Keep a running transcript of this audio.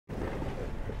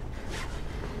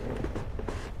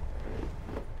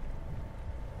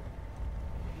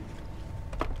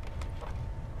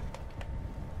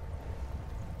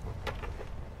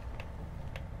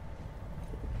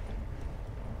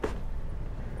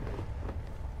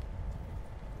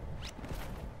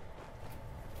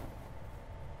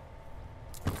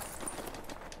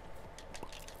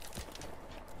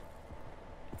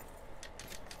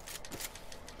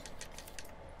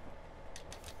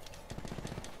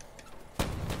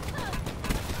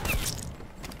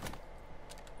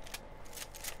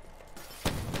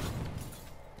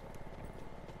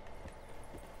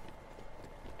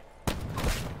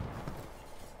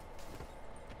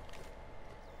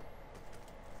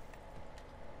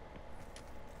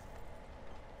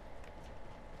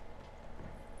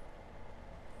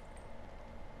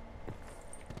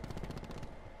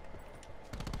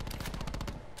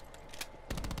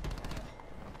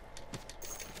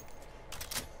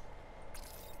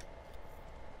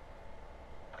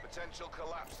Potential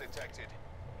collapse detected.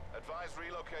 Advise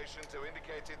relocation to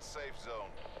indicated safe zone.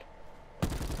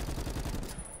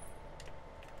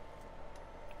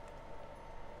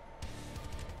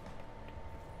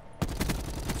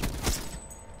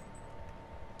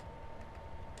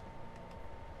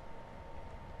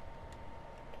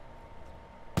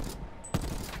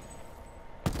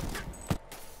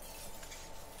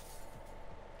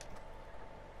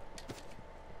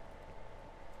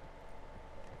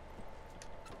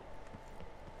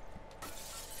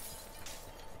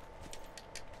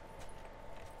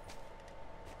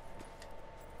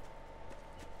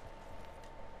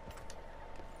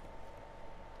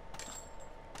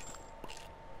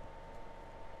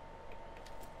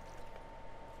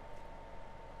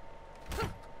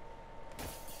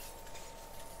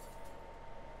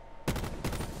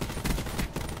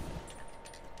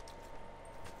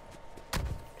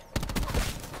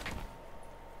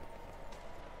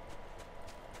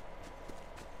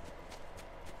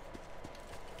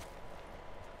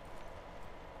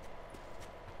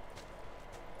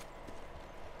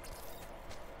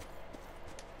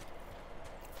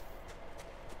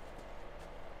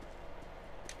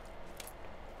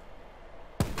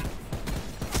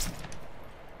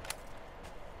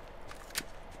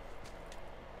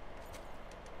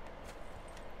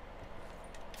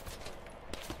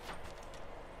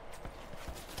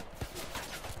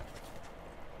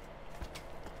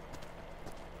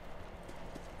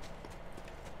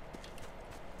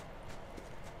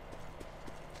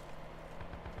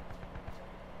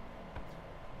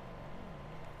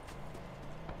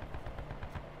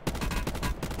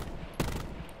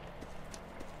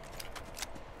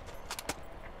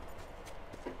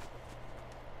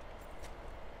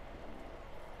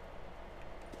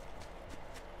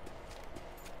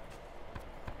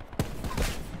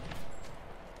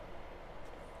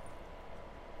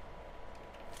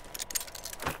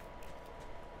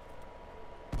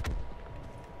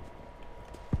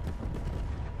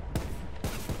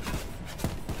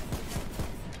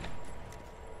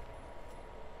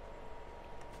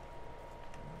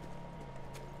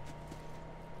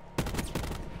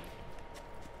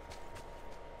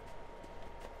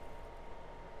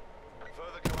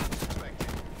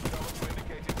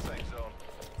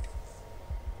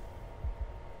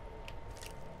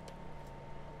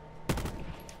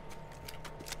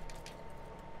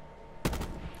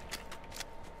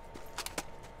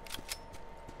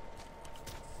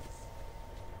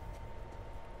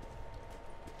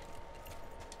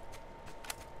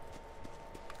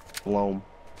 Loam.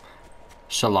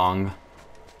 Shalong.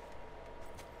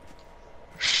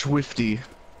 Swifty.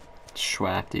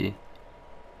 Schwafty.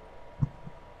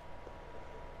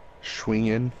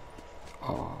 Swingin'.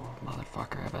 Oh,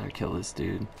 motherfucker, I better kill this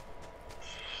dude.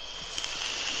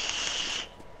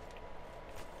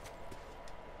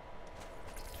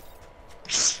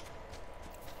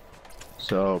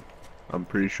 So, I'm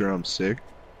pretty sure I'm sick.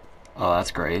 Oh,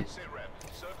 that's great.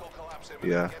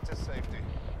 Yeah.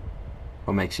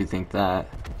 What makes you think that?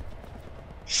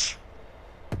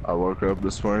 I woke up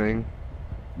this morning,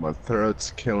 my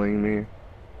throat's killing me,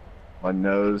 my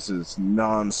nose is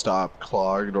non-stop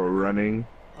clogged or running.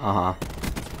 Uh-huh.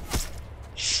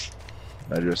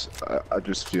 I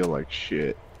just feel like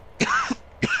shit.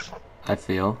 I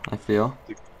feel.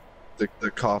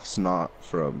 The cough's not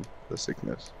from the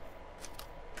sickness.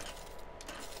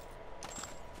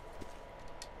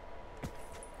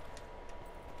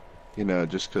 You know,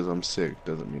 just because I'm sick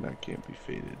doesn't mean I can't be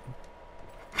faded.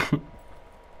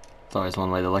 It's always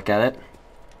one way to look at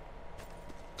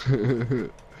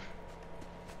it.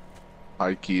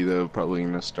 High key though, probably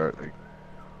gonna start like,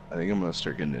 I think I'm gonna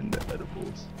start getting into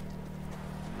edibles.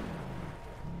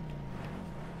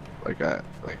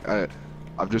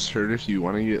 I've just heard if you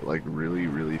want to get like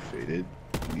really faded,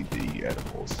 you need to eat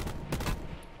edibles.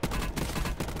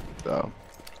 So,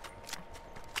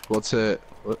 what's it?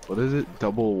 What is it?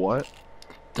 Double what?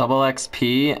 Double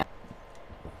XP.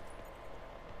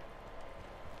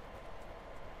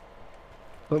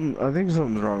 I think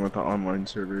something's wrong with the online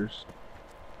servers.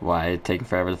 Why? It taking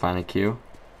forever to find a queue?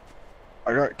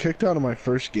 I got kicked out of my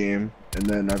first game, and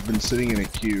then I've been sitting in a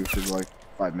queue for like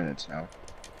 5 minutes now.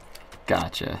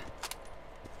 Gotcha.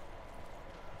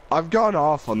 I've gone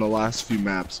off on the last few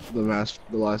maps, the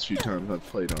last few times I've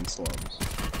played on slums.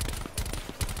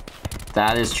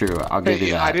 That is true. I'll give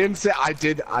you that. I didn't say I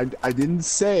didn't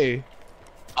say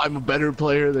I'm a better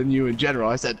player than you in general.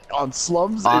 I said on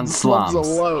slums on and slums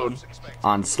alone.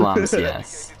 On slums,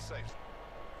 yes.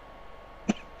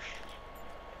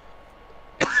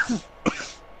 Oh,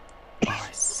 I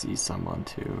see someone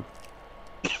too.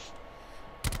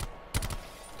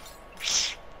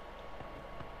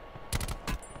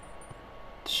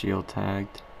 shield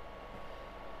tagged.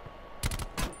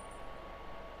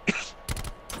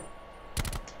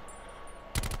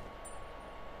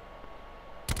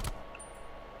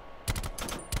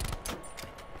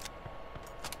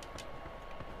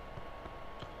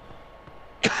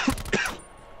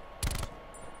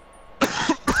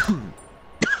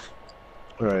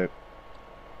 Alright.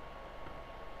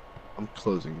 I'm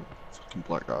closing fucking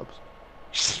Black Ops.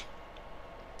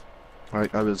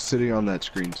 I was sitting on that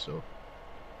screen still.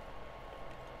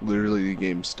 Literally, the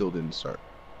game still didn't start.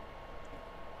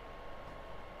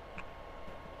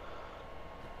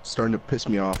 Starting to piss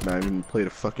me off, and I haven't even played a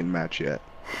fucking match yet.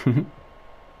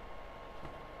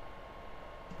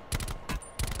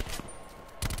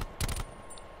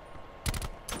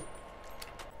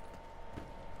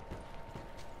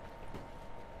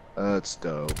 That's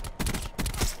dope.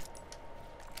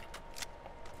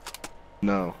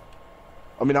 No.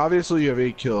 I mean, obviously you have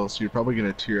 8 kills, so you're probably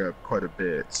gonna tear up quite a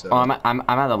bit. So. Oh, I'm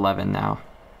at 11 now.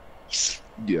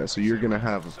 Yeah, so you're gonna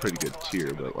have a pretty good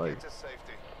tier, but like,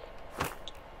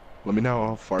 let me know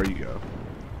how far you go.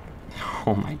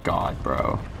 Oh my god,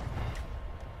 bro.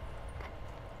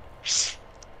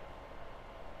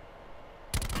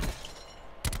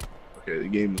 Okay, the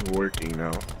game's working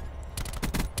now.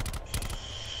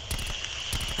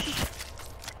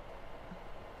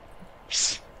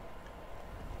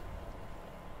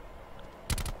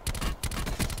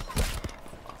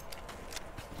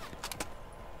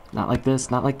 Not like this,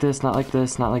 not like this, not like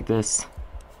this, not like this.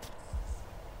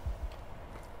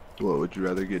 What, would you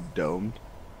rather get domed?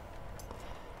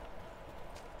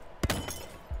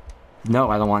 No,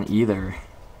 I don't want either.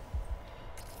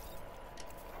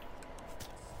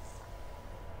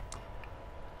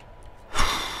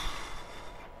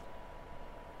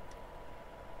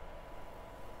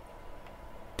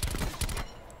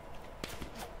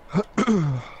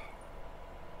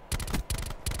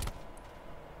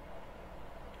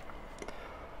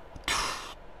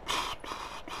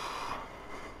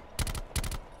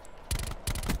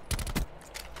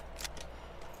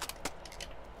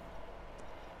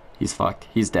 He's fucked.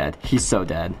 He's dead. He's so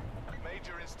dead.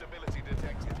 Major instability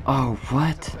detected. Oh,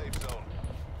 what? Safe zone.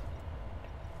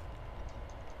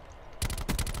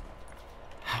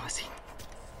 How is he?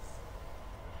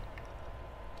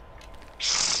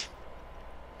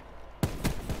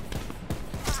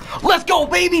 Let's go,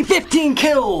 baby! 15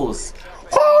 kills!